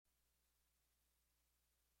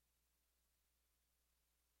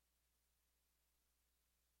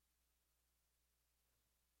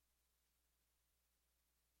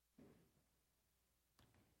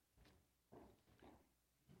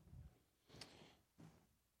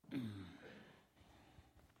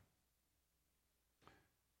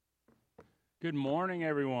Good morning,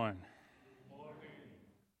 everyone.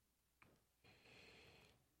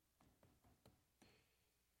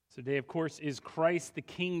 So today, of course, is Christ the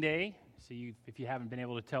King Day. So if you haven't been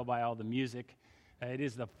able to tell by all the music, it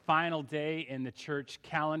is the final day in the church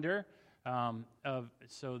calendar.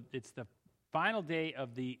 So it's the final day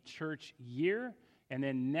of the church year. And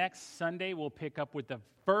then next Sunday, we'll pick up with the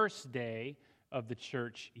first day of the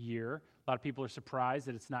church year. A lot of people are surprised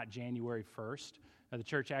that it's not January 1st. The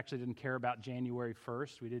church actually didn't care about January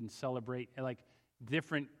 1st. We didn't celebrate, like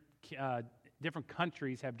different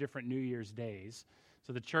countries have different New Year's days.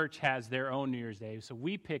 So the church has their own New Year's Day. So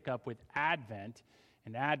we pick up with Advent,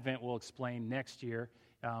 and Advent will explain next year.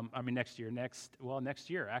 Next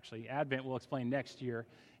year, actually. Advent will explain next year.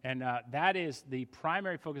 And that is the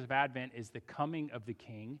primary focus of Advent is the coming of the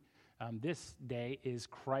King. This day is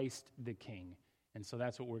Christ the King. And so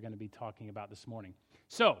that's what we're going to be talking about this morning.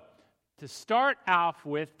 So, to start off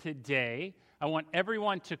with today, I want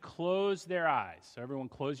everyone to close their eyes. So everyone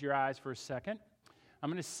close your eyes for a second.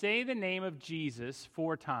 I'm going to say the name of Jesus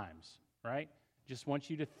 4 times, right? Just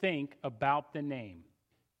want you to think about the name.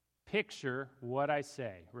 Picture what I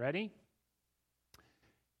say. Ready?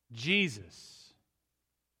 Jesus.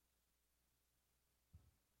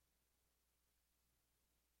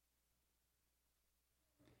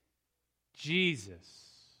 Jesus.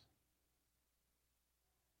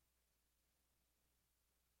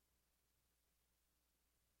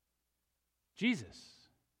 Jesus.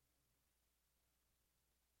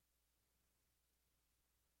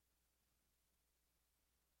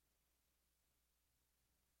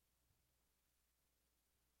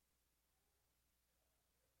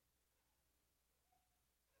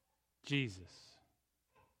 Jesus.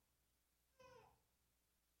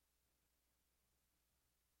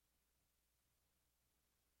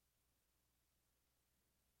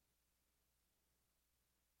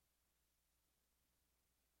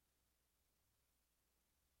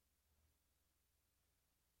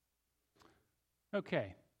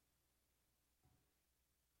 Okay.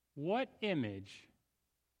 What image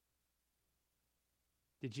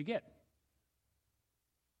did you get?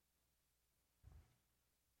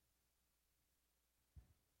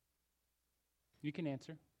 You can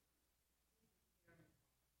answer.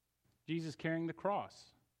 Jesus carrying the cross.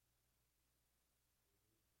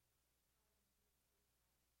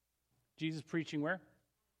 Jesus preaching where?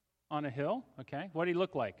 On a hill. Okay. What did he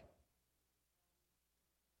look like?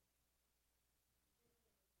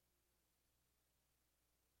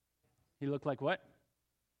 He looked like what?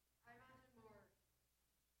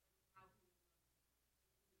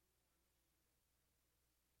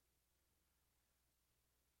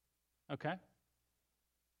 Okay.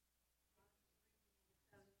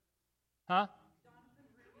 Huh?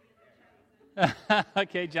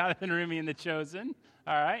 Okay, Jonathan Rumi in The Chosen.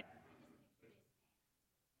 All right.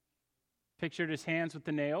 Pictured his hands with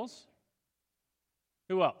the nails.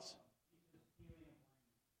 Who else?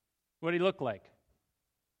 What did he look like?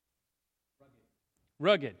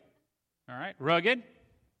 Rugged. All right, rugged.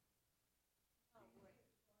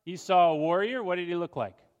 You saw a warrior. What did he look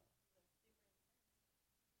like?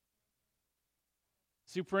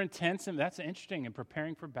 Super intense, and that's interesting, and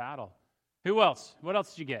preparing for battle. Who else? What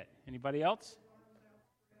else did you get? Anybody else?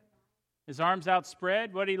 His arms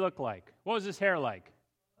outspread. What did he look like? What was his hair like?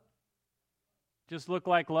 Just look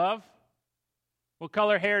like love? What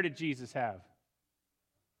color hair did Jesus have?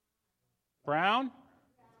 Brown?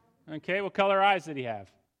 Okay, what color eyes did he have?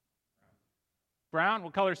 Brown?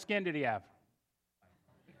 What color skin did he have?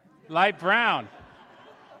 Light brown.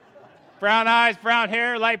 Brown eyes, brown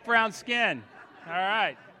hair, light brown skin. All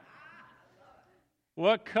right.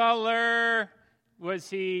 What color was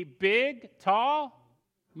he? Big, tall,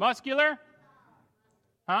 muscular?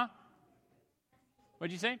 Huh?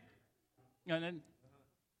 What'd you say?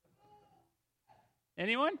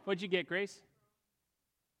 Anyone? What'd you get, Grace?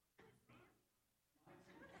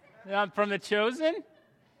 From The Chosen?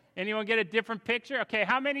 Anyone get a different picture? Okay,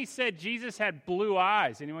 how many said Jesus had blue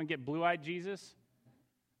eyes? Anyone get blue-eyed Jesus?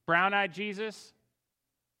 Brown-eyed Jesus?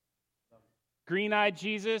 Green-eyed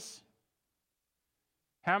Jesus?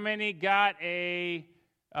 How many got a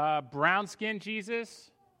brown-skinned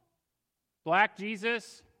Jesus? Black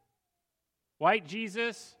Jesus? White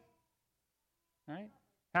Jesus? All right.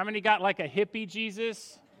 How many got like a hippie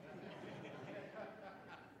Jesus?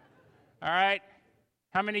 All right.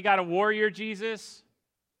 How many got a warrior Jesus?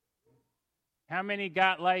 How many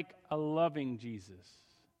got like a loving Jesus?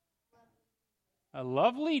 A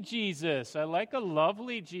lovely Jesus. I like a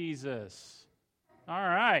lovely Jesus. All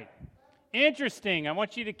right. Interesting. I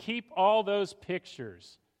want you to keep all those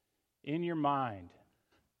pictures in your mind.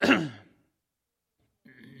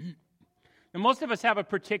 And most of us have a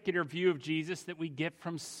particular view of Jesus that we get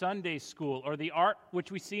from Sunday school or the art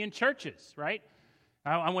which we see in churches, right?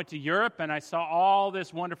 I went to Europe and I saw all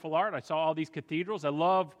this wonderful art. I saw all these cathedrals. I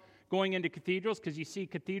love going into cathedrals because you see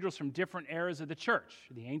cathedrals from different eras of the church,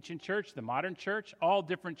 the ancient church, the modern church, all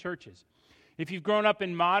different churches. If you've grown up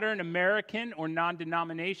in modern American or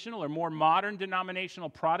non-denominational or more modern denominational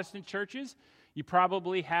Protestant churches, you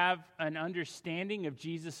probably have an understanding of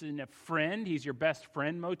Jesus as a friend. He's your best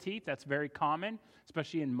friend motif. That's very common,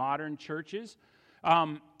 especially in modern churches.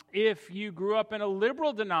 If you grew up in a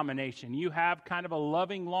liberal denomination, you have kind of a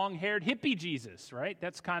loving, long-haired hippie Jesus, right?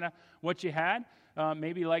 That's kind of what you had.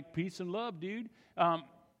 Maybe like peace and love, dude.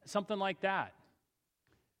 Something like that.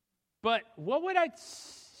 But what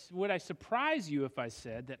would I surprise you if I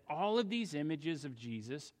said that all of these images of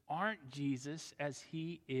Jesus aren't Jesus as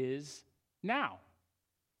he is now?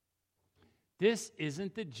 This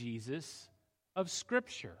isn't the Jesus of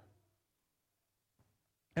Scripture.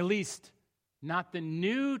 At least, not the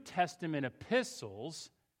New Testament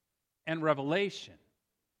epistles and Revelation.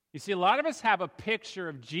 You see, a lot of us have a picture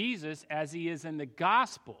of Jesus as he is in the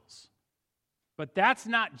Gospels, but that's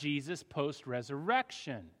not Jesus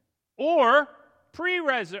post-resurrection or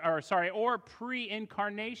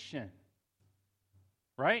pre-incarnation.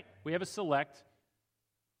 Right? We have a select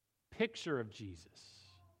picture of Jesus,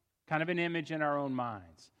 kind of an image in our own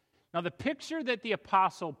minds. Now, the picture that the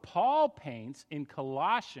Apostle Paul paints in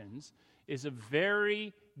Colossians is a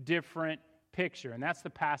very different picture, and that's the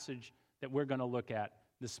passage that we're going to look at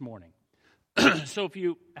this morning. So if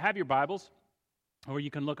you have your Bibles, or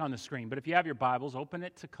you can look on the screen, but if you have your Bibles, open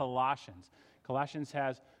it to Colossians. Colossians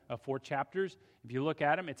has 4 chapters. If you look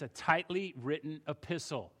at them, it's a tightly written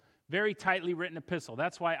epistle, very tightly written epistle.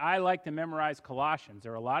 That's why I like to memorize Colossians.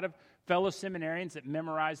 There are a lot of fellow seminarians that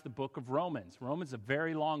memorize the book of Romans. Romans is a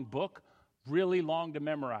very long book, really long to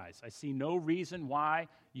memorize. I see no reason why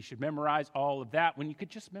you should memorize all of that when you could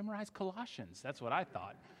just memorize Colossians. That's what I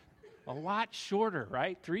thought. A lot shorter,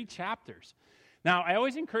 right? 3 chapters. Now, I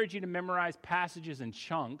always encourage you to memorize passages in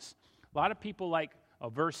chunks. A lot of people like a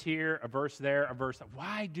verse here, a verse there, a verse there.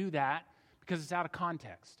 Why do that? Because it's out of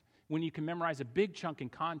context. When you can memorize a big chunk in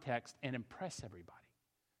context and impress everybody.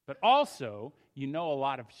 But also, you know a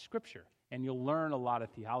lot of Scripture, and you'll learn a lot of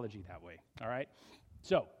theology that way, all right?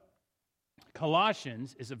 So,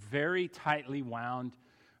 Colossians is a very tightly wound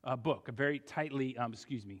book, a very tightly,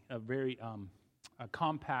 a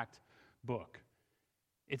compact book.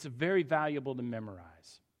 It's very valuable to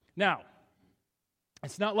memorize. Now,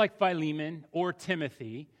 it's not like Philemon or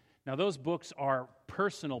Timothy. Now, those books are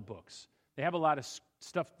personal books. They have a lot of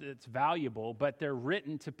stuff that's valuable, but they're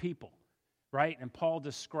written to people, right? And Paul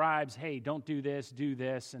describes, hey, don't do this, do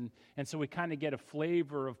this. And so we kind of get a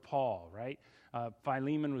flavor of Paul, right?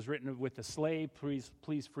 Philemon was written with a slave.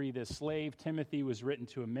 Please free this slave. Timothy was written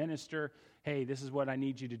to a minister. Hey, this is what I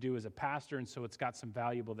need you to do as a pastor. And so it's got some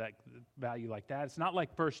value like that. It's not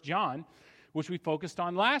like 1 John, which we focused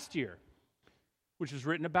on last year, which was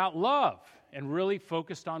written about love and really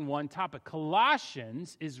focused on one topic.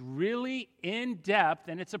 Colossians is really in-depth,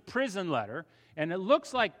 and it's a prison letter. And it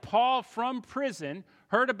looks like Paul from prison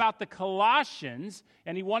heard about the Colossians,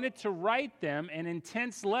 and he wanted to write them an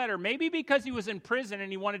intense letter, maybe because he was in prison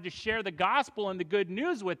and he wanted to share the gospel and the good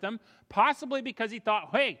news with them, possibly because he thought,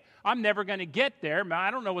 hey, I'm never going to get there.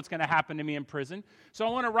 I don't know what's going to happen to me in prison, so I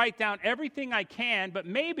want to write down everything I can, but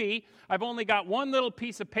maybe I've only got one little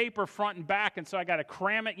piece of paper front and back, and so I got to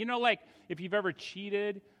cram it. You know, like if you've ever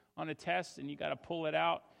cheated on a test and you got to pull it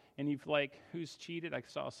out, and you've who's cheated? I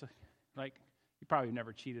saw, you probably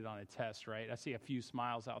never cheated on a test, right? I see a few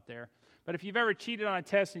smiles out there. But if you've ever cheated on a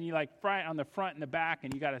test and you fry it on the front and the back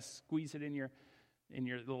and you got to squeeze it in your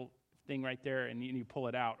little thing right there and you pull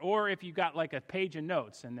it out. Or if you got a page of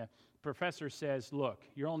notes and the professor says, look,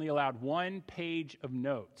 you're only allowed 1 page of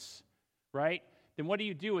notes, right? Then what do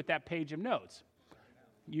you do with that page of notes?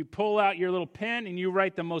 You pull out your little pen and you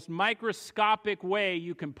write the most microscopic way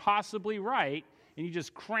you can possibly write, and you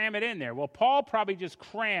just cram it in there. Well, Paul probably just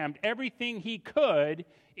crammed everything he could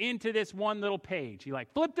into this one little page. He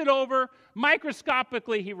flipped it over,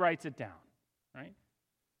 microscopically he writes it down, right?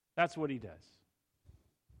 That's what he does.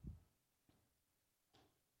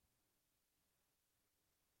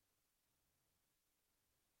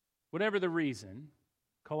 Whatever the reason,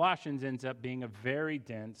 Colossians ends up being a very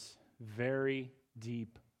dense, very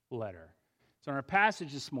deep letter. So in our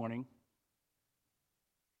passage this morning,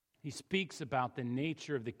 he speaks about the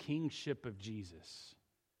nature of the kingship of Jesus,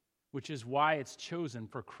 which is why it's chosen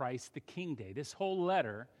for Christ the King Day. This whole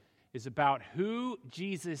letter is about who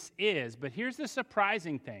Jesus is, but here's the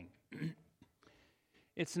surprising thing.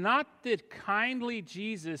 it's not the kindly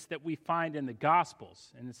Jesus that we find in the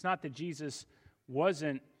Gospels, and it's not that Jesus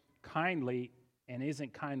wasn't kindly and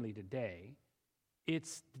isn't kindly today.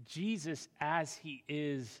 It's Jesus as he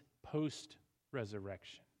is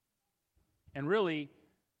post-resurrection, and really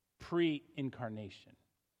pre-incarnation.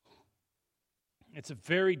 It's a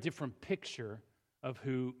very different picture of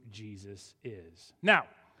who Jesus is. Now,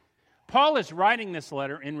 Paul is writing this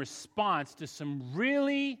letter in response to some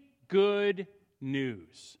really good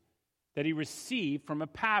news that he received from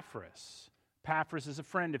Epaphras. Epaphras is a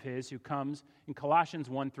friend of his who comes in Colossians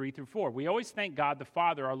 1:3-4. We always thank God the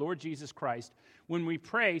Father, our Lord Jesus Christ, when we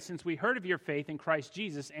pray, since we heard of your faith in Christ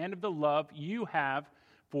Jesus and of the love you have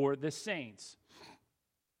for the saints.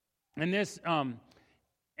 And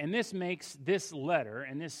this makes this letter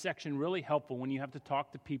and this section really helpful when you have to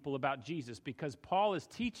talk to people about Jesus, because Paul is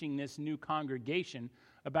teaching this new congregation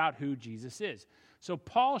about who Jesus is. So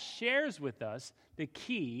Paul shares with us the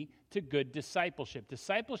key to good discipleship.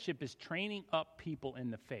 Discipleship is training up people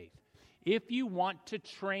in the faith. If you want to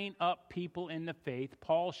train up people in the faith,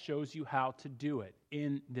 Paul shows you how to do it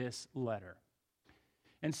in this letter.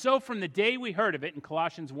 And so from the day we heard of it in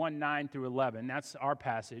Colossians 1:9-11, that's our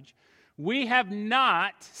passage, we have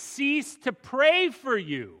not ceased to pray for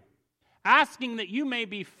you, asking that you may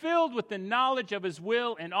be filled with the knowledge of his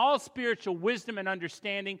will and all spiritual wisdom and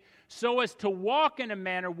understanding, so as to walk in a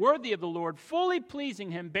manner worthy of the Lord, fully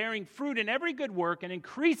pleasing him, bearing fruit in every good work, and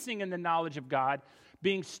increasing in the knowledge of God,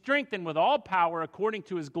 being strengthened with all power according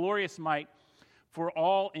to his glorious might, for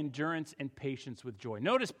all endurance and patience with joy.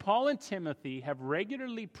 Notice Paul and Timothy have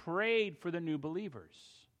regularly prayed for the new believers.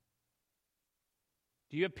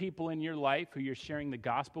 Do you have people in your life who you're sharing the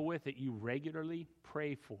gospel with that you regularly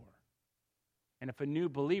pray for? And if a new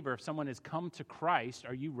believer, if someone has come to Christ,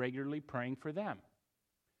 are you regularly praying for them?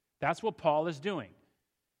 That's what Paul is doing.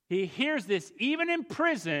 He hears this even in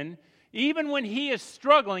prison, even when he is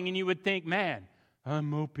struggling, and you would think, man,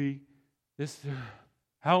 I'm mopey.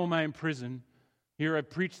 How am I in prison? Here I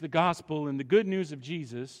preach the gospel and the good news of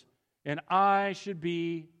Jesus, and I should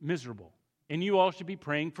be miserable. And you all should be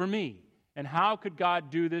praying for me. And how could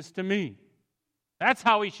God do this to me? That's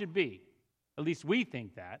how he should be. At least we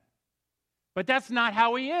think that. But that's not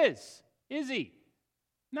how he is he?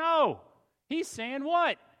 No. He's saying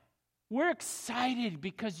what? We're excited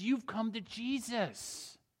because you've come to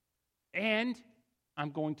Jesus. And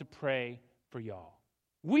I'm going to pray for y'all.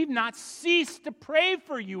 We've not ceased to pray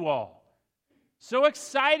for you all. So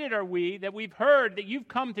excited are we that we've heard that you've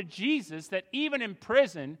come to Jesus, that even in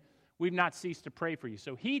prison, we've not ceased to pray for you.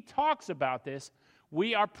 So he talks about this.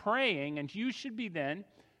 We are praying, and you should be then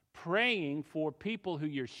praying for people who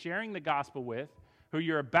you're sharing the gospel with, who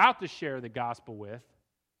you're about to share the gospel with,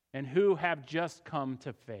 and who have just come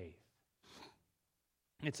to faith.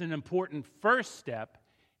 It's an important first step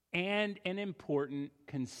and an important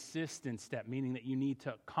consistent step, meaning that you need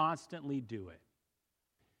to constantly do it.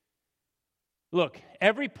 Look,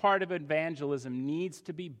 every part of evangelism needs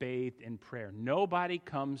to be bathed in prayer. Nobody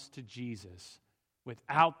comes to Jesus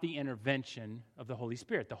without the intervention of the Holy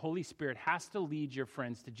Spirit. The Holy Spirit has to lead your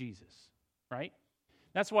friends to Jesus, right?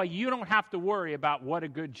 That's why you don't have to worry about what a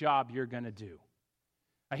good job you're going to do.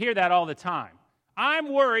 I hear that all the time.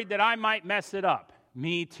 I'm worried that I might mess it up.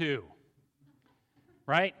 Me too,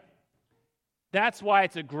 right? That's why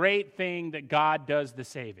it's a great thing that God does the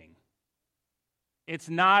saving. It's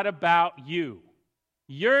not about you.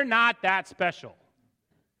 You're not that special.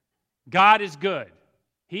 God is good.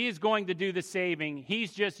 He is going to do the saving.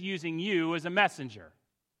 He's just using you as a messenger.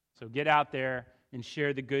 So get out there and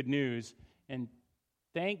share the good news. And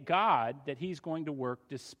thank God that he's going to work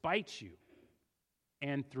despite you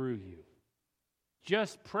and through you.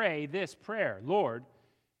 Just pray this prayer. Lord,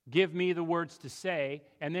 give me the words to say,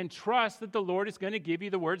 and then trust that the Lord is going to give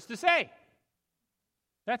you the words to say.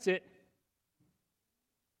 That's it.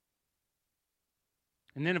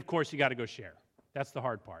 And then, of course, you got to go share. That's the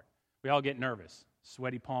hard part. We all get nervous.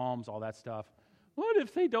 Sweaty palms, all that stuff. What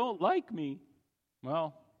if they don't like me?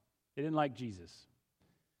 Well, they didn't like Jesus.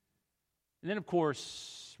 And then, of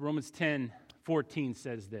course, Romans 10:14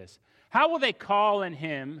 says this. How will they call in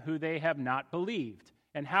him who they have not believed?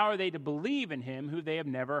 And how are they to believe in him who they have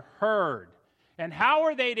never heard? And how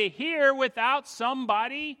are they to hear without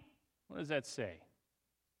somebody? What does that say?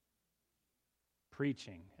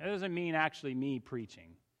 Preaching. That doesn't mean actually me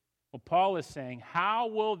preaching. Well, Paul is saying, how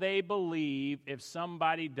will they believe if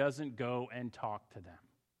somebody doesn't go and talk to them?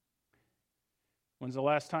 When's the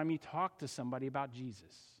last time you talked to somebody about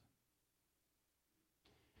Jesus?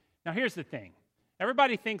 Now, here's the thing.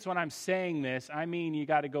 Everybody thinks when I'm saying this, I mean you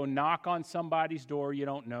got to go knock on somebody's door you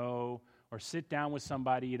don't know, or sit down with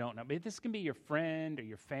somebody you don't know. But this can be your friend or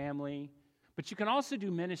your family. But you can also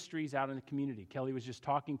do ministries out in the community. Kelly was just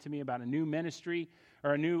talking to me about a new ministry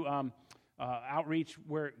or a new outreach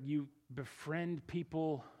where you befriend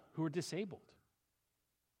people who are disabled,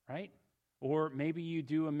 right? Or maybe you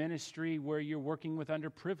do a ministry where you're working with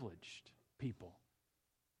underprivileged people,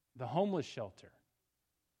 the homeless shelter,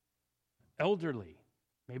 elderly.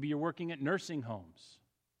 Maybe you're working at nursing homes,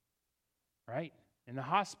 right? In the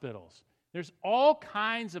hospitals. There's all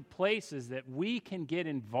kinds of places that we can get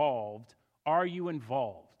involved. Are you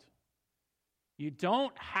involved? You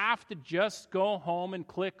don't have to just go home and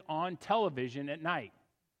click on television at night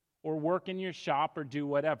or work in your shop or do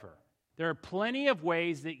whatever. There are plenty of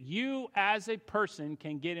ways that you as a person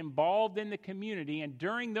can get involved in the community, and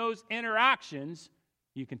during those interactions,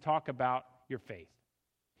 you can talk about your faith.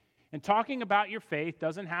 And talking about your faith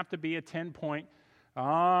doesn't have to be a 10-point,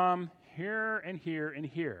 here and here and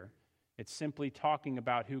here. It's simply talking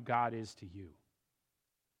about who God is to you.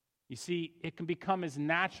 You see, it can become as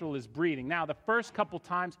natural as breathing. Now, the first couple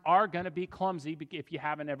times are going to be clumsy if you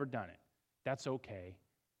haven't ever done it. That's okay.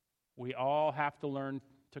 We all have to learn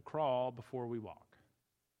to crawl before we walk.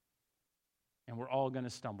 And we're all going to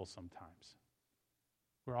stumble sometimes.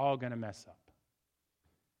 We're all going to mess up.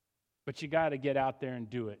 But you got to get out there and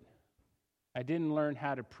do it. I didn't learn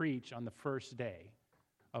how to preach on the first day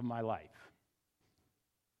of my life.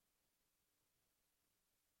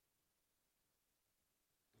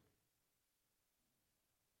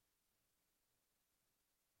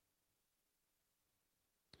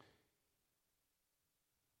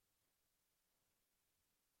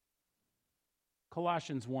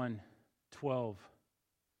 Colossians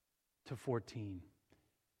 1:12-14.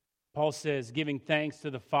 Paul says, giving thanks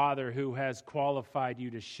to the Father who has qualified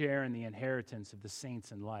you to share in the inheritance of the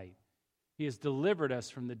saints in light. He has delivered us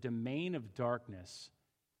from the domain of darkness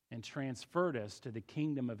and transferred us to the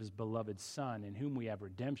kingdom of his beloved Son, in whom we have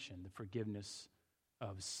redemption, the forgiveness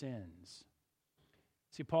of sins.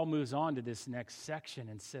 See, Paul moves on to this next section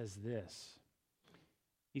and says this.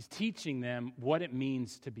 He's teaching them what it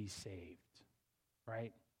means to be saved.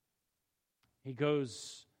 Right? He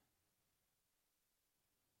goes,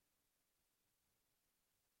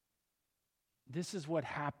 this is what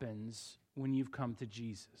happens when you've come to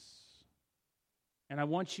Jesus. And I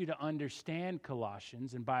want you to understand,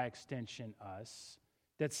 Colossians, and by extension us,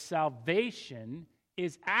 that salvation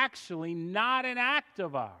is actually not an act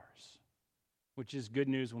of ours, which is good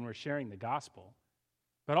news when we're sharing the gospel.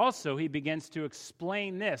 But also, he begins to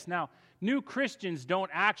explain this. Now, new Christians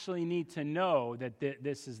don't actually need to know that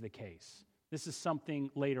this is the case. This is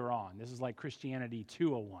something later on. This is like Christianity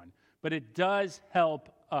 201. But it does help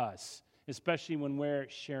us, especially when we're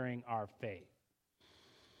sharing our faith.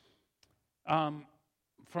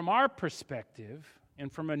 From our perspective,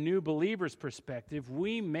 and from a new believer's perspective,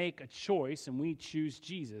 we make a choice and we choose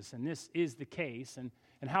Jesus. And this is the case. And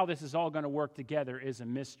how this is all going to work together is a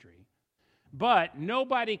mystery. But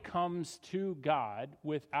nobody comes to God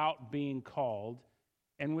without being called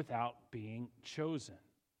and without being chosen.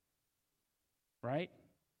 Right?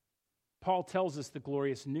 Paul tells us the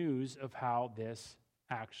glorious news of how this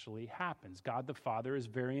actually happens. God the Father is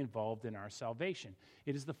very involved in our salvation.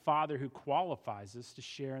 It is the Father who qualifies us to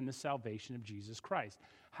share in the salvation of Jesus Christ.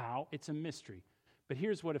 How? It's a mystery. But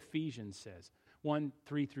here's what Ephesians says,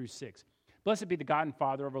 1:3-6. Blessed be the God and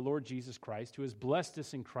Father of our Lord Jesus Christ, who has blessed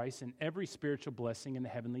us in Christ in every spiritual blessing in the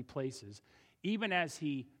heavenly places, even as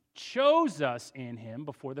he chose us in him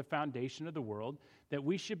before the foundation of the world, that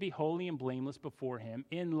we should be holy and blameless before him.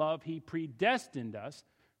 In love, he predestined us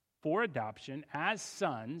for adoption as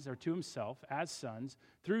sons, or to himself as sons,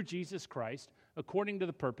 through Jesus Christ, according to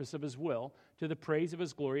the purpose of his will, to the praise of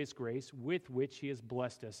his glorious grace, with which he has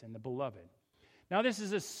blessed us in the beloved. Now, this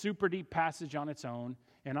is a super deep passage on its own,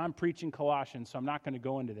 and I'm preaching Colossians, so I'm not going to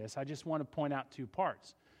go into this. I just want to point out two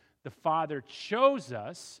parts. The Father chose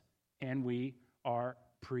us, and we are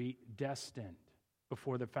predestined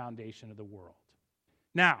before the foundation of the world.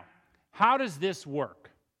 Now, how does this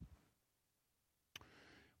work?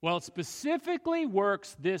 Well, it specifically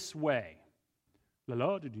works this way.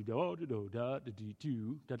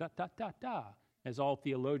 As all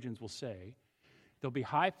theologians will say. They'll be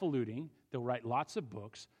highfalutin. They'll write lots of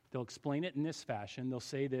books. They'll explain it in this fashion. They'll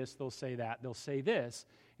say this, they'll say that, they'll say this.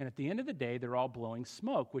 And at the end of the day, they're all blowing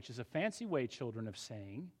smoke, which is a fancy way, children, of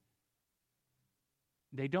saying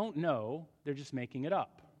they don't know, they're just making it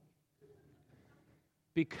up.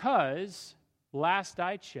 Because, last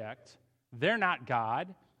I checked, they're not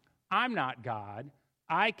God. I'm not God.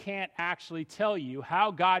 I can't actually tell you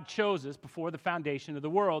how God chose us before the foundation of the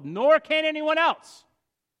world, nor can anyone else.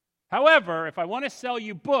 However, if I want to sell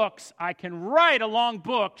you books, I can write a long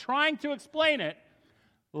book trying to explain it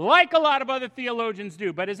like a lot of other theologians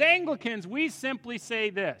do. But as Anglicans, we simply say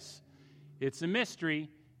this: it's a mystery,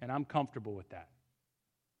 and I'm comfortable with that.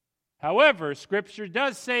 However, Scripture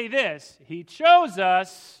does say this: He chose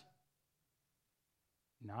us.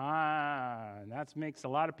 That makes a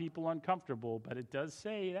lot of people uncomfortable, but it does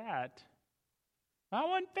say that. Not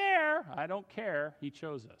unfair. I don't care. He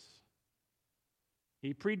chose us.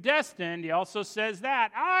 He predestined. He also says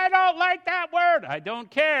that. I don't like that word. I don't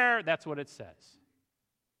care. That's what it says.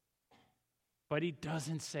 But he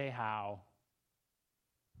doesn't say how.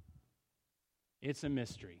 It's a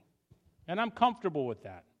mystery. And I'm comfortable with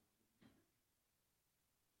that.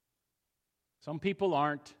 Some people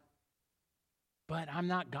aren't. But I'm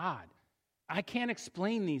not God. I can't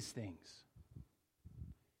explain these things.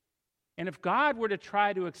 And if God were to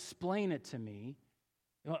try to explain it to me,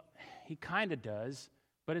 well, he kind of does,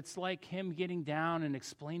 but it's like him getting down and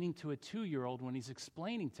explaining to a 2-year-old when he's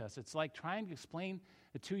explaining to us. It's like trying to explain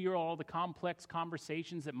to a 2-year-old all the complex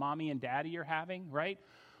conversations that mommy and daddy are having, right?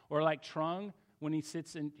 Or like Trung when he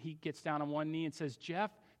sits and he gets down on one knee and says,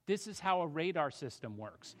 Jeff, this is how a radar system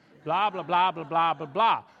works. Blah, blah, blah, blah, blah, blah,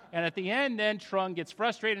 blah. And at the end, then Trung gets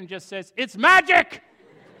frustrated and just says, it's magic!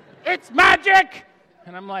 It's magic!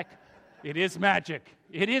 And I'm like, it is magic.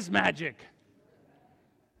 It is magic.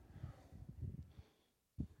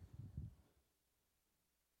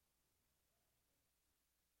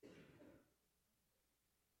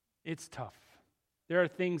 It's tough. There are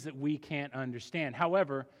things that we can't understand.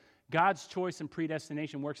 However, God's choice and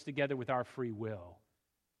predestination works together with our free will.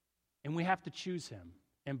 And we have to choose him.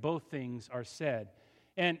 And both things are said.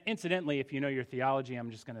 And incidentally, if you know your theology,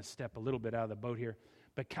 I'm just going to step a little bit out of the boat here.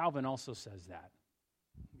 But Calvin also says that.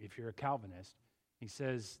 If you're a Calvinist, he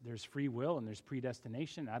says there's free will and there's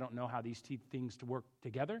predestination. I don't know how these two things to work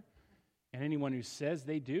together. And anyone who says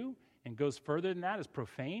they do and goes further than that is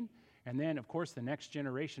profane. And then, of course, the next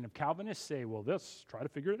generation of Calvinists say, well, let's try to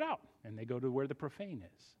figure it out. And they go to where the profane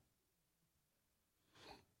is.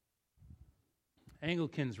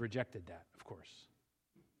 Anglicans rejected that, of course.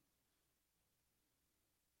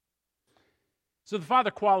 So the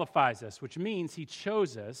Father qualifies us, which means he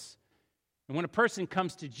chose us. And when a person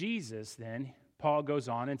comes to Jesus, then, Paul goes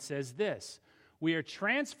on and says this: we are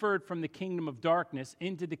transferred from the kingdom of darkness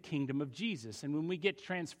into the kingdom of Jesus. And when we get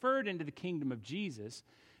transferred into the kingdom of Jesus,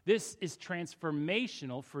 this is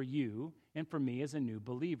transformational for you and for me as a new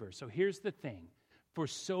believer. So here's the thing. For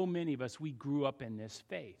so many of us, we grew up in this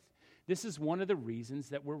faith. This is one of the reasons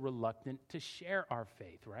that we're reluctant to share our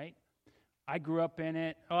faith, right? I grew up in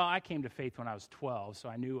it. Well, I came to faith when I was 12, so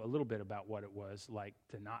I knew a little bit about what it was like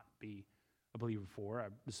to not be a believer before. I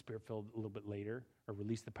was Spirit-filled a little bit later, or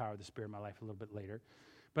released the power of the Spirit in my life a little bit later.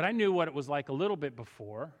 But I knew what it was like a little bit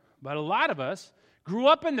before. But a lot of us grew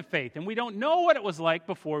up in the faith, and we don't know what it was like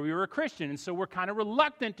before we were a Christian, and so we're kind of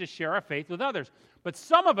reluctant to share our faith with others. But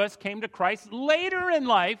some of us came to Christ later in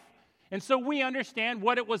life, and so we understand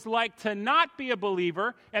what it was like to not be a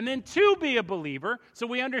believer and then to be a believer. So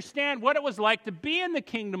we understand what it was like to be in the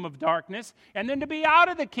kingdom of darkness and then to be out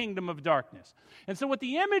of the kingdom of darkness. And so what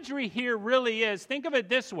the imagery here really is, think of it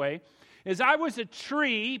this way, is I was a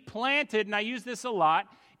tree planted, and I use this a lot,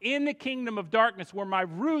 in the kingdom of darkness where my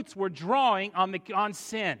roots were drawing on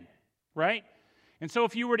sin, right? And so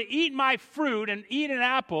if you were to eat my fruit and eat an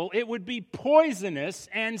apple, it would be poisonous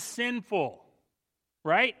and sinful,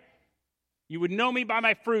 right? You would know me by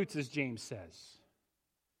my fruits, as James says.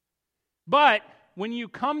 But when you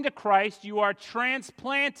come to Christ, you are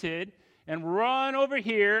transplanted and run over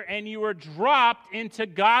here, and you are dropped into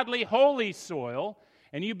godly, holy soil,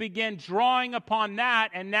 and you begin drawing upon that,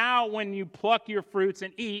 and now when you pluck your fruits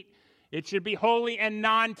and eat, it should be holy and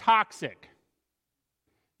non-toxic.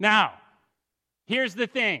 Now, here's the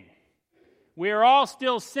thing. We are all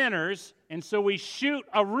still sinners, and so we shoot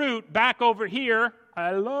a root back over here.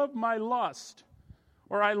 I love my lust,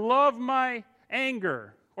 or I love my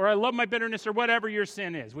anger, or I love my bitterness, or whatever your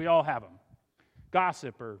sin is. We all have them.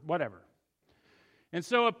 Gossip or whatever. And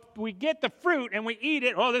so if we get the fruit and we eat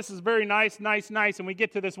it, oh, this is very nice, and we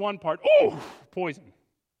get to this one part, oh, poison.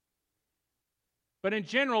 But in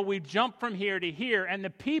general, we jump from here to here, and the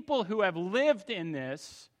people who have lived in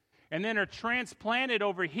this and then are transplanted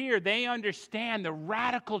over here, they understand the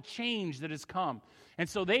radical change that has come. And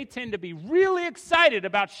so they tend to be really excited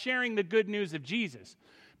about sharing the good news of Jesus.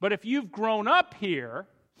 But if you've grown up here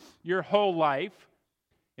your whole life,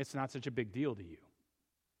 it's not such a big deal to you.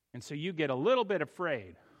 And so you get a little bit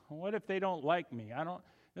afraid. What if they don't like me?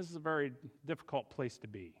 This is a very difficult place to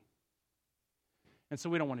be. And so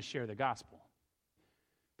we don't want to share the gospel.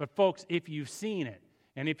 But folks, if you've seen it,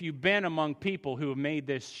 And if you've been among people who have made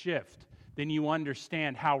this shift, then you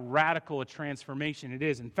understand how radical a transformation it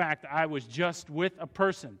is. In fact, I was just with a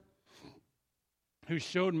person who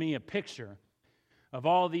showed me a picture of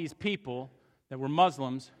all these people that were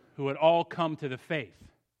Muslims who had all come to the faith.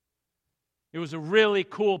 It was a really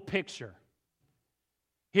cool picture.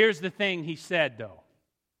 Here's the thing he said, though.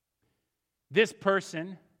 This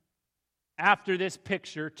person, after this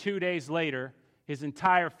picture, 2 days later, his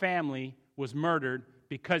entire family was murdered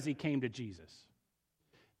because he came to Jesus.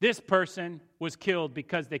 This person was killed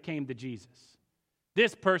because they came to Jesus.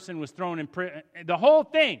 This person was thrown in prison. The whole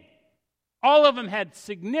thing, all of them had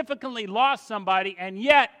significantly lost somebody, and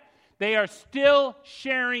yet they are still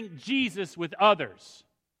sharing Jesus with others.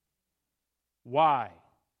 Why?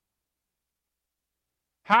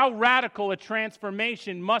 How radical a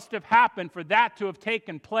transformation must have happened for that to have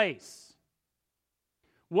taken place?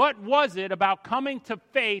 What was it about coming to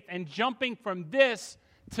faith and jumping from this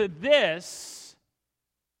to this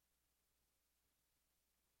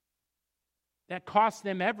that cost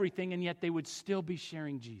them everything, and yet they would still be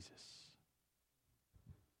sharing Jesus?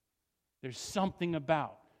 There's something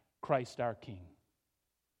about Christ our King.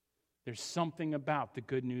 There's something about the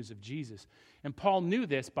good news of Jesus. And Paul knew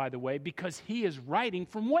this, by the way, because he is writing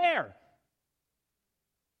from where?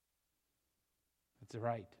 That's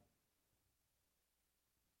right.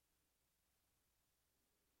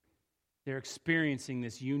 They're experiencing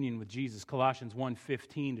this union with Jesus. Colossians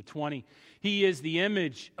 1:15-20. He is the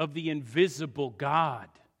image of the invisible God.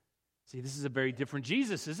 See, this is a very different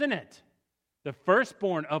Jesus, isn't it? The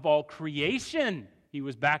firstborn of all creation. He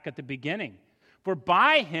was back at the beginning. For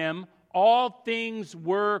by him all things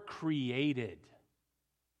were created,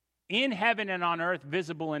 in heaven and on earth,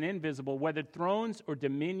 visible and invisible, whether thrones or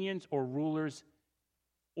dominions or rulers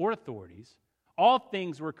or authorities. All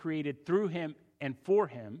things were created through him and for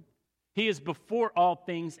him. He is before all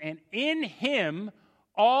things, and in him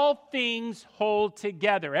all things hold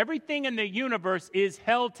together. Everything in the universe is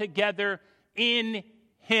held together in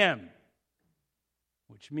him,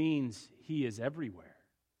 which means he is everywhere.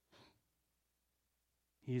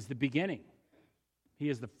 He is the beginning. He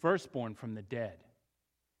is the firstborn from the dead,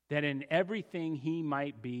 that in everything he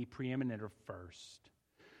might be preeminent or first.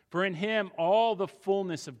 For in him all the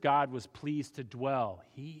fullness of God was pleased to dwell.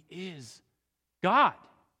 He is God.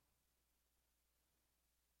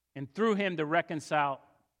 And through him to reconcile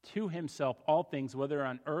to himself all things, whether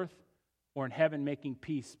on earth or in heaven, making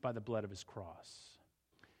peace by the blood of his cross.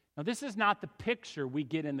 Now, this is not the picture we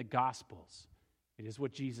get in the Gospels. It is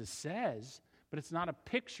what Jesus says, but it's not a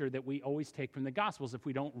picture that we always take from the Gospels if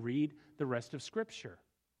we don't read the rest of Scripture.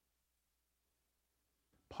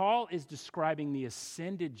 Paul is describing the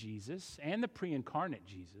ascended Jesus and the pre-incarnate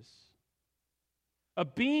Jesus, a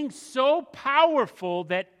being so powerful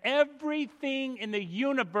that everything in the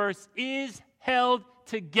universe is held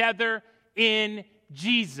together in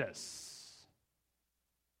Jesus.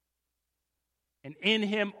 And in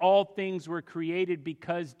him all things were created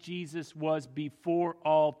because Jesus was before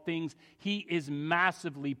all things. He is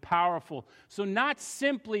massively powerful. So not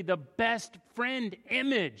simply the best friend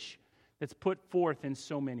image that's put forth in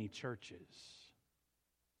so many churches.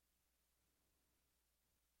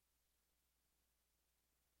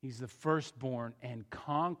 He's the firstborn and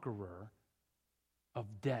conqueror of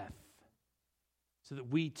death, so that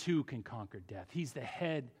we too can conquer death. He's the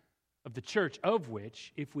head of the church, of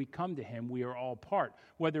which, if we come to him, we are all part.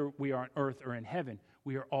 Whether we are on earth or in heaven,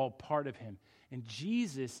 we are all part of him. And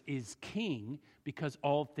Jesus is king because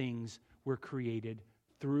all things were created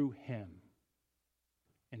through him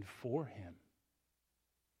and for him.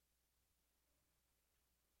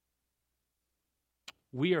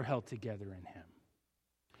 We are held together in him.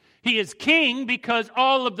 He is king because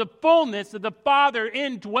all of the fullness of the Father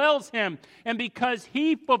indwells him, and because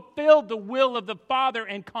he fulfilled the will of the Father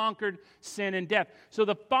and conquered sin and death. So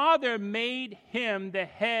the Father made him the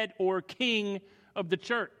head or king of the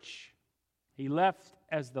church. He left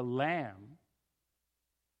as the Lamb,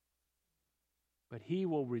 but he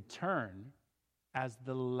will return as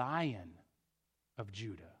the Lion of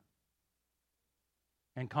Judah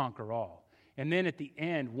and conquer all. And then at the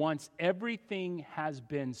end, once everything has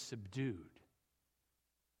been subdued,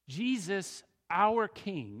 Jesus, our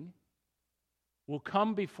King, will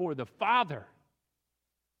come before the Father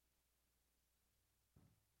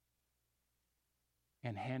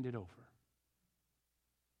and hand it over.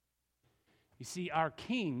 You see, our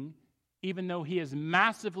King, even though he is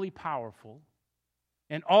massively powerful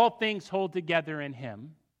and all things hold together in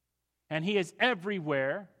him, and he is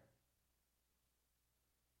everywhere,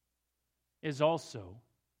 is also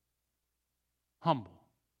humble.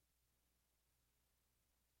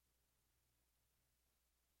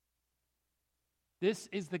 This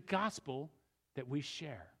is the gospel that we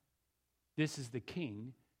share. This is the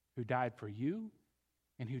King who died for you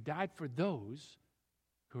and who died for those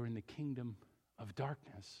who are in the kingdom of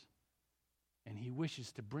darkness. And he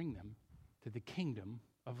wishes to bring them to the kingdom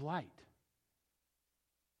of light.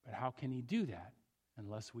 But how can he do that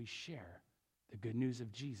unless we share the good news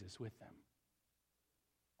of Jesus with them?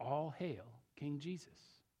 All hail King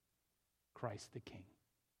Jesus, Christ the King.